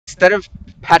instead of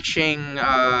patching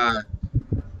the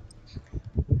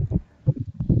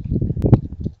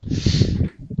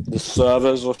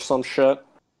servers or some shit,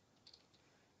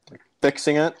 like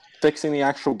fixing the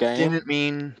actual game. didn't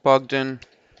mean Bogdan,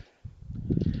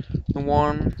 the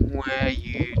one where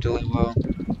you deliver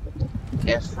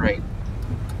F rate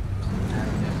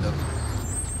and it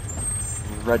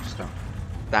doesn't register.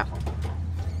 That one.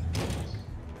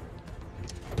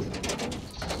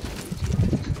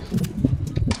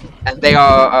 And they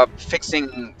are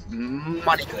fixing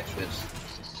money glitches.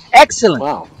 Excellent!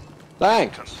 Wow.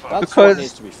 Thanks. That's Because- what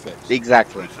needs to be fixed.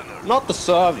 Exactly. Not the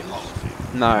servers.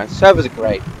 No, servers are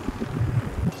great.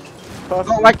 Perfect.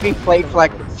 Not like we played for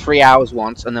like 3 hours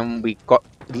once and then we got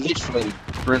literally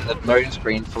through the loading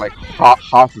screen for like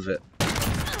half of it.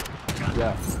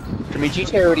 Yeah. I mean,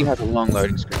 GTA already has a long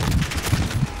loading screen.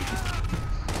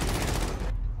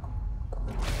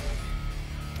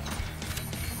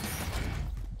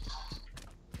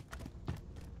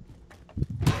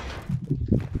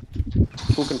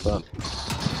 Full confirm.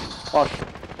 Oh shit.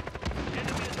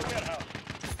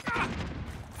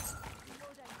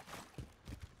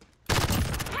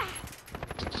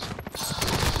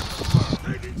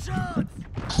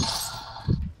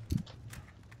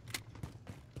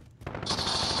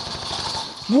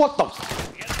 What the?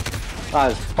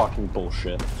 That is fucking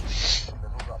bullshit.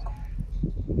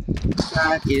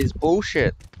 That is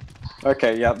bullshit.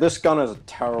 Okay, yeah, this gun is a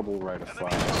terrible rate of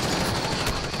fire.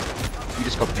 You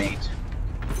just got beat.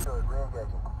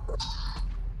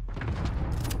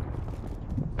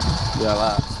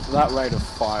 Yeah, that rate of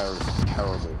fire is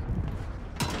terrible.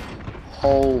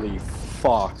 Holy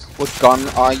fuck. What gun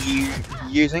are you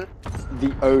using?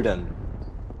 The Odin.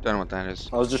 Don't know what that is.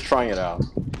 I was just trying it out.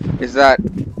 Is that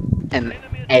an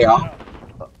AR?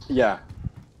 Yeah.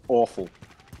 Awful.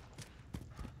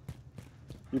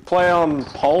 You play on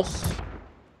Pulse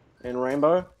in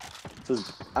Rainbow?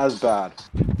 It's as bad.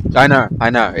 I know.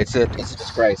 It's a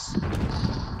disgrace.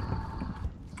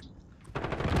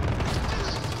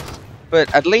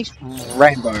 But at least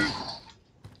Rainbow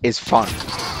is fun.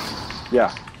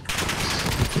 Yeah.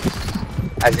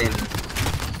 As in,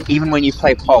 even when you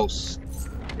play Pulse,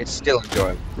 it's still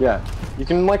enjoyable. Yeah. You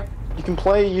can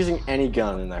play using any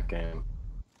gun in that game.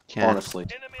 Can. Honestly.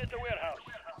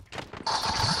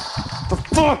 The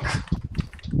fuck?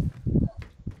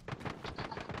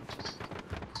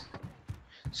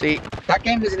 See, that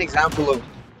game is an example of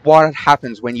what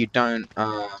happens when you don't,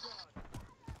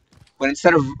 when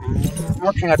instead of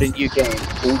rocking out a new game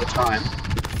all the time,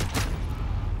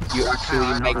 you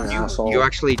actually make you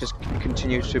actually just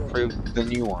continue to improve the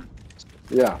new one.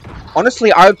 Yeah.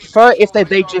 Honestly, I would prefer if they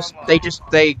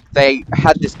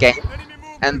had this game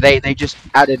and they just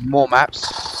added more maps,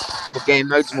 more game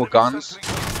modes, more guns.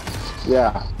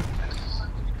 Yeah.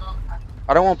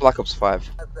 I don't want Black Ops 5.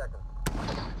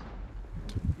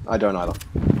 I don't either.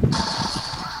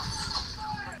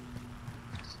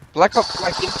 Black Ops,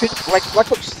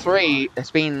 Black Ops 3 has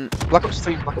been Black Ops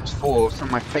 3, Black Ops 4, some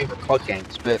of my favorite COD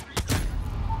games, but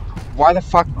why the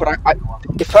fuck? But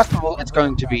first of all, it's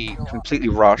going to be completely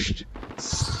rushed.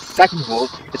 Second of all,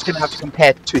 it's going to have to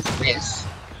compare to this,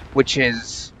 which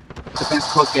is the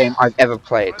best COD game I've ever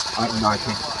played, in my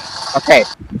opinion. Okay,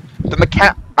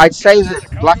 I'd say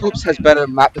that Black Ops has better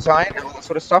map design and all that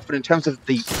sort of stuff, but in terms of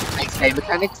the base game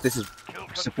mechanics, this is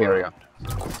superior.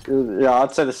 Yeah,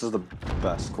 I'd say this is the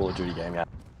best Call of Duty game yet.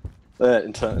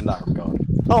 In that regard.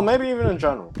 Oh, maybe even in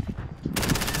general.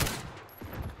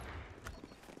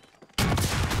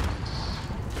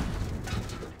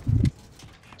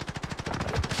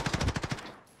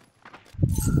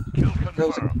 There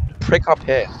was a prick up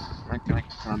here. Can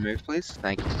I move, please?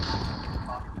 Thank you.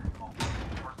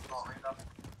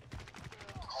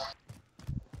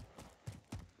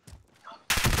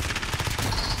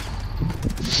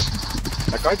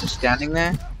 That guy just standing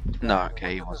there? No,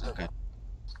 okay, he wasn't good.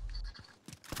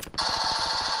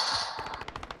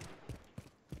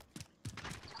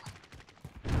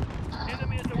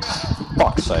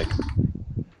 Fuck's sake.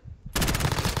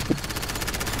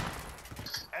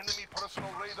 Enemy personal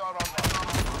radar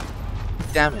online.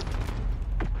 Damn it.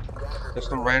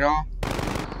 There's no radar?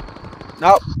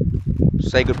 Nope.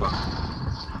 Say goodbye.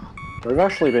 We've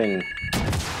actually been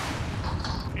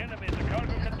Enemy at the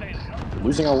cargo container.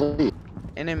 losing our lead.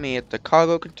 Enemy at the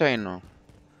cargo container.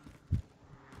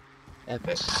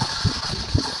 Epic.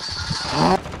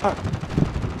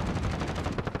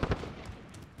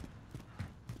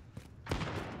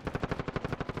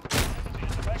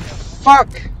 Fuck!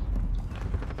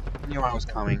 I knew I was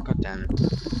coming, god damn it.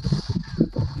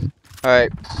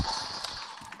 Alright.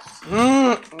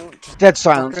 Dead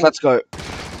silence, let's go.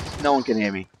 No one can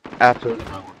hear me. Absolutely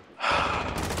no one.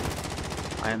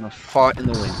 I am a fart in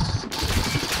the wind.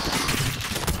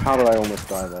 How did I almost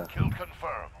die there? Kill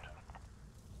confirmed.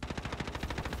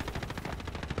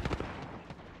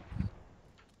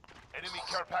 Enemy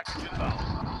care package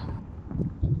inbound.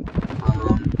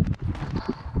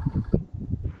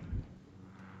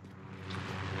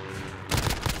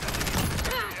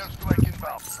 Airstrike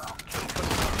inbound. Kill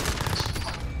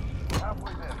confirmed. We're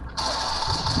halfway there.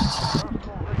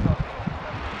 Personal radar.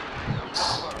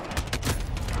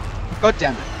 God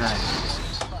damn it! No.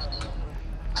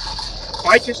 If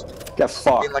I just Get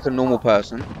fucked. been like a normal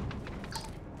person,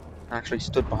 actually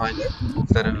stood behind it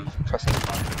instead of trusting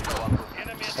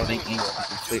Enemy I think he was a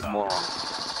complete moron.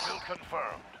 Kill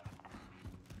confirmed.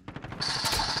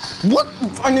 What?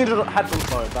 I needed a had to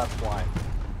load, that's why.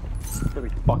 You're gonna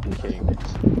be fucking kidding me.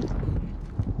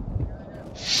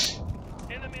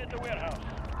 Enemy at the warehouse.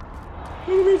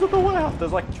 Enemies at the warehouse.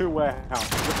 There's like 2 warehouses.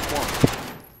 Which one?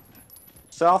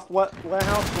 South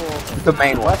warehouse or The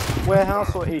main one. west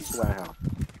warehouse or east warehouse?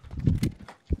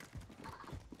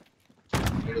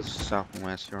 It is south and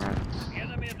west, you're right.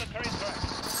 Enemy at the train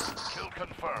tracks. Kill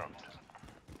confirmed.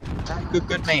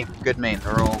 Good meme, good meme.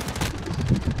 They're all.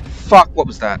 Fuck, what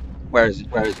was that? Where is he?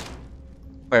 Where is he?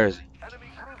 Where is he? Enemy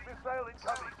cruise missile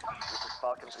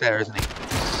incoming. He's there, isn't he?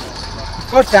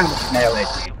 God damn it, nail it.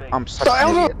 I'm such an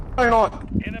idiot. Hang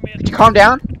on. Enemy at Did you calm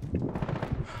down?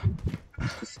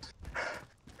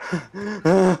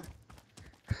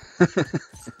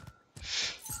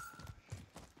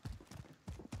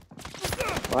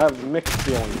 I have mixed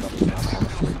feelings about this.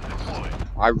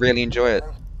 I really enjoy it.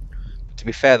 To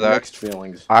be fair though, Mixed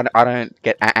feelings. I don't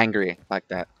get angry like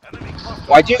that. enemy cluster.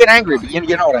 Well, I do get angry, but you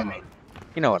know what I mean.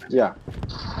 You know what I mean. Yeah.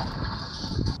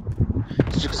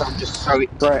 It's just because I'm just so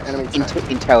Great enemy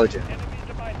tank. intelligent. Enemy at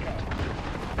the mine car.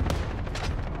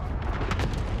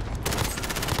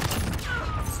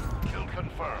 Kill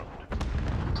confirmed.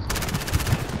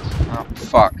 Oh,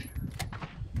 fuck.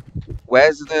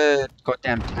 Where's the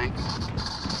goddamn tank?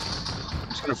 I'm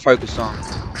just gonna focus on.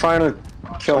 Trying to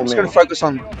kill I'm me. just gonna focus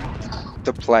on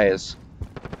the players.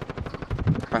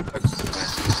 Try and focus on the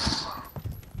players.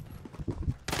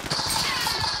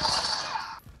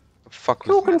 The fuck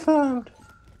Kill was that? confirmed.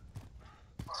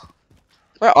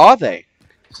 Where are they?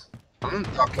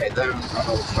 Okay, they're on the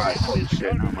other side. Holy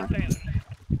shit, Cargo never mind. containers.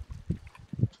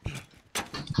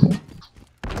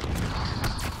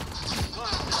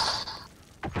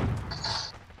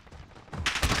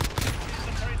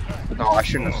 No, I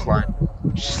shouldn't have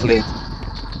flown. Slid.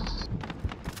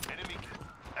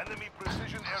 Enemy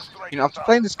precision airstrike. You know, after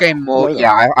playing this game more, Where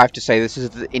yeah, I have to say this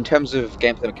is, in terms of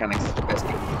gameplay mechanics, it's the best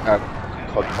game,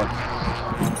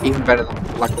 COD. Even better than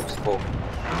Black Ops 4.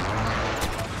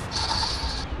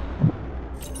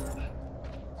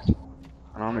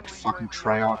 And I'm a fucking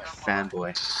Treyarch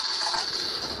fanboy.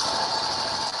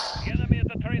 Enemy at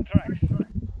the train tracks.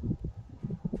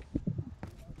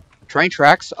 Train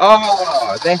tracks?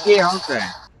 Oh, they're here, aren't they?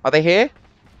 Are they here?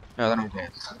 No, they're not here.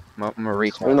 I'm a We're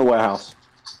in retard. the warehouse.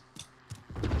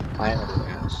 I am in the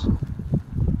warehouse.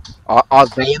 Are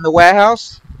they in the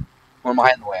warehouse? Or am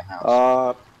I in the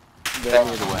warehouse? They're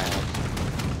near the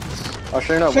warehouse.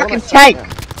 Actually, no. what am I Fucking saying?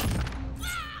 tank!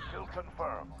 Kill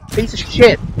confirmed. Piece of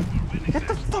shit! Get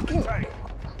the fucking.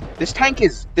 This tank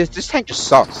is this tank just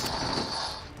sucks.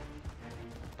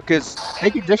 Because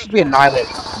they should be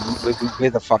annihilated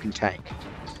with a fucking tank.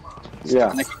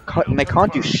 Yeah. And they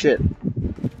can't do shit.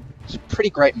 It's a pretty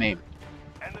great meme.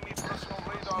 Enemy personal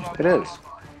radar It online. is.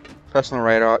 Personal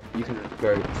radar, you can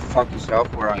go fuck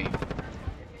yourself. Where are you?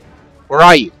 Where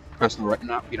are you? Personal radar.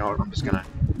 No, you know what? I'm just gonna.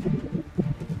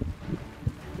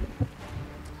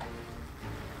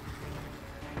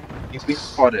 You've been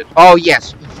spotted. Oh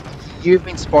yes, you've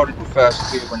been spotted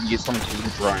first too when you someone using a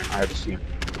drone. I would assume.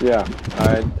 Yeah.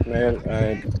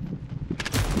 I.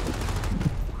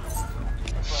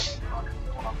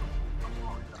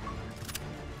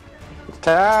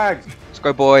 Tags. Let's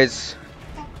go, boys.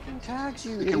 Tags,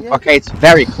 you Okay, it's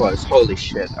very close. Holy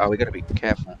shit. Oh, we gotta be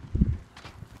careful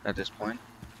at this point.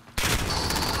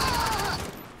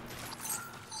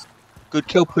 Good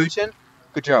kill, Putin.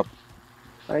 Good job.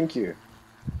 Thank you.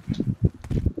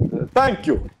 Thank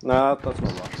you. Nah, that's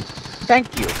not Russian.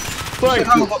 Thank you. Thank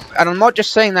you. And I'm not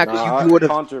just saying that because Nah, you would I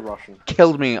have can't do Russian.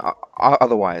 killed me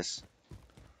otherwise.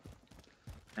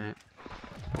 Enemy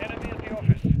at the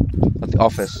office. At the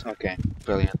office. Okay,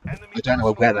 brilliant. Enemy I don't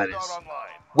know where that radar is. online.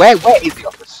 Where is the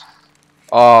office?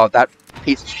 Oh, that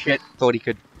piece of shit thought he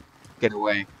could get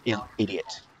away.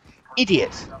 Idiot.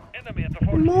 Idiot. Enemy at the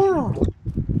fortress. Moron.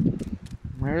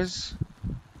 Where is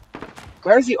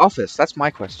the office? That's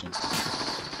my question.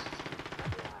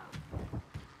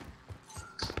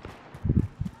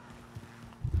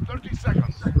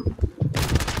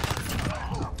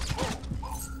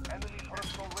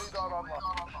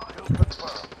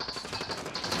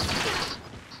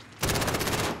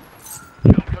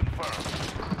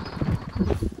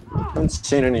 haven't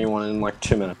seen anyone in like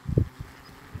 2 minutes.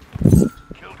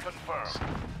 Kill confirmed.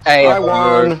 Hey, I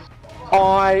won!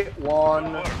 I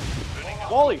won!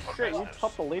 Holy shit, you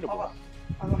topped the leaderboard.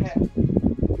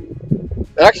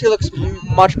 It actually looks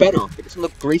much better. It doesn't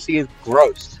look greasy and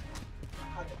gross.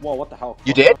 Whoa, what the hell?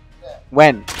 You did?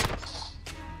 When?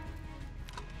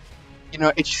 You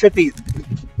know, it should be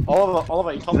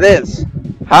Oliver, you topped this. the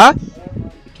leaderboard. Huh?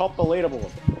 You topped the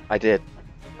leaderboard. I did.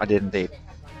 I did indeed.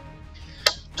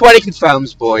 20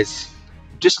 confirms, boys.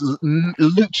 Just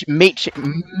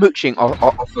mooching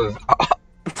off of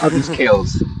others'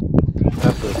 kills.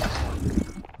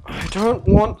 I don't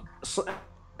want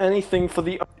anything for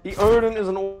the Odin is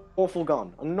an awful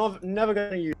gun. I'm never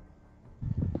gonna use.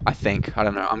 I think. I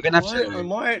don't know. I'm gonna have I to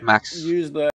might max. use the